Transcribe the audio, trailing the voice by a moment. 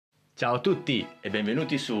Ciao a tutti e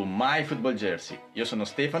benvenuti su My Football Jersey. Io sono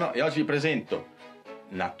Stefano e oggi vi presento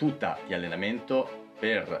la tuta di allenamento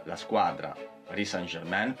per la squadra Paris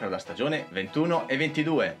Saint-Germain per la stagione 21 e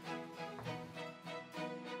 22.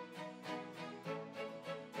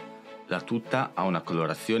 La tuta ha una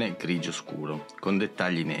colorazione grigio scuro con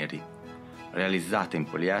dettagli neri, realizzata in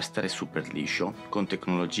poliestere super liscio con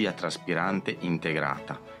tecnologia traspirante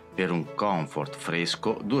integrata per un comfort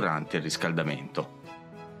fresco durante il riscaldamento.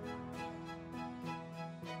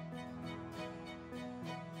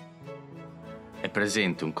 È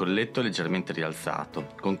presente un colletto leggermente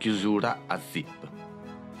rialzato, con chiusura a zip.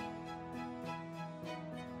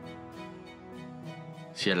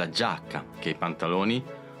 Sia la giacca che i pantaloni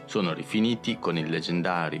sono rifiniti con il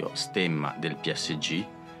leggendario stemma del PSG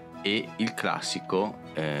e il classico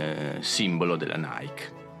simbolo della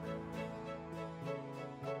Nike.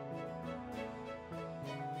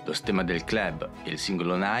 Lo stemma del club e il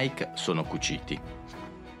singolo Nike sono cuciti.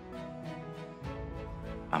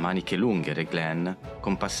 A maniche lunghe raglan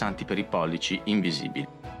con passanti per i pollici invisibili.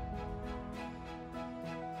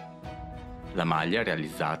 La maglia è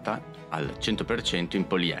realizzata al 100% in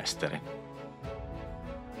poliestere.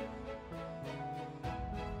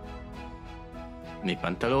 Nei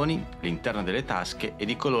pantaloni l'interno delle tasche è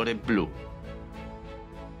di colore blu.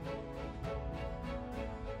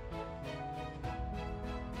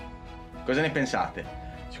 Cosa ne pensate?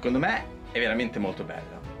 Secondo me è veramente molto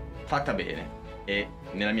bella, fatta bene. E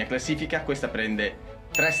nella mia classifica questa prende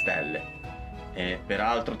 3 stelle e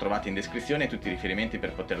peraltro trovate in descrizione tutti i riferimenti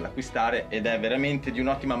per poterla acquistare ed è veramente di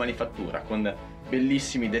un'ottima manifattura con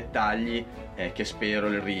bellissimi dettagli che spero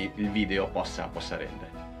il video possa rendere.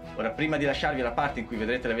 Ora, prima di lasciarvi la parte in cui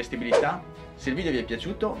vedrete la vestibilità, se il video vi è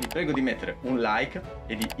piaciuto vi prego di mettere un like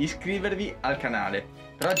e di iscrivervi al canale.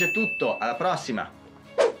 Per oggi è tutto, alla prossima!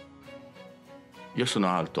 Io sono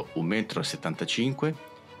alto 1,75 m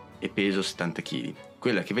e peso 70 kg.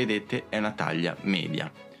 Quella che vedete è una taglia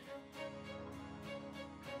media.